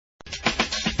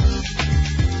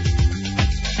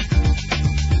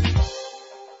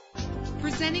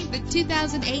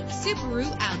2008 Subaru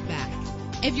Outback.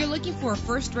 If you're looking for a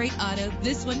first-rate auto,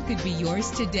 this one could be yours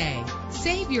today.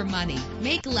 Save your money.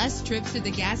 Make less trips to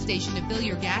the gas station to fill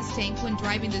your gas tank when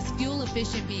driving this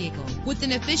fuel-efficient vehicle. With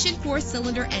an efficient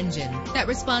 4-cylinder engine that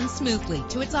responds smoothly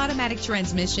to its automatic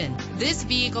transmission, this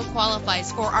vehicle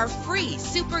qualifies for our free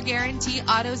Super Guarantee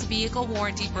Autos Vehicle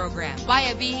Warranty Program. Buy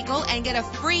a vehicle and get a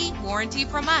free warranty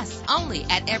from us, only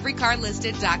at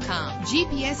everycarlisted.com.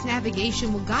 GPS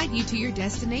navigation will guide you to your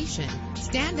destination.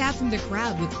 Stand out from the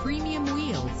crowd with premium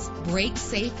wheels. Brake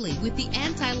safely with the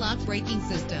anti-lock braking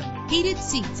system. Heated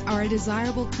seats are a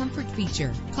desirable comfort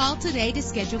feature. Call today to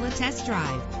schedule a test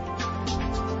drive.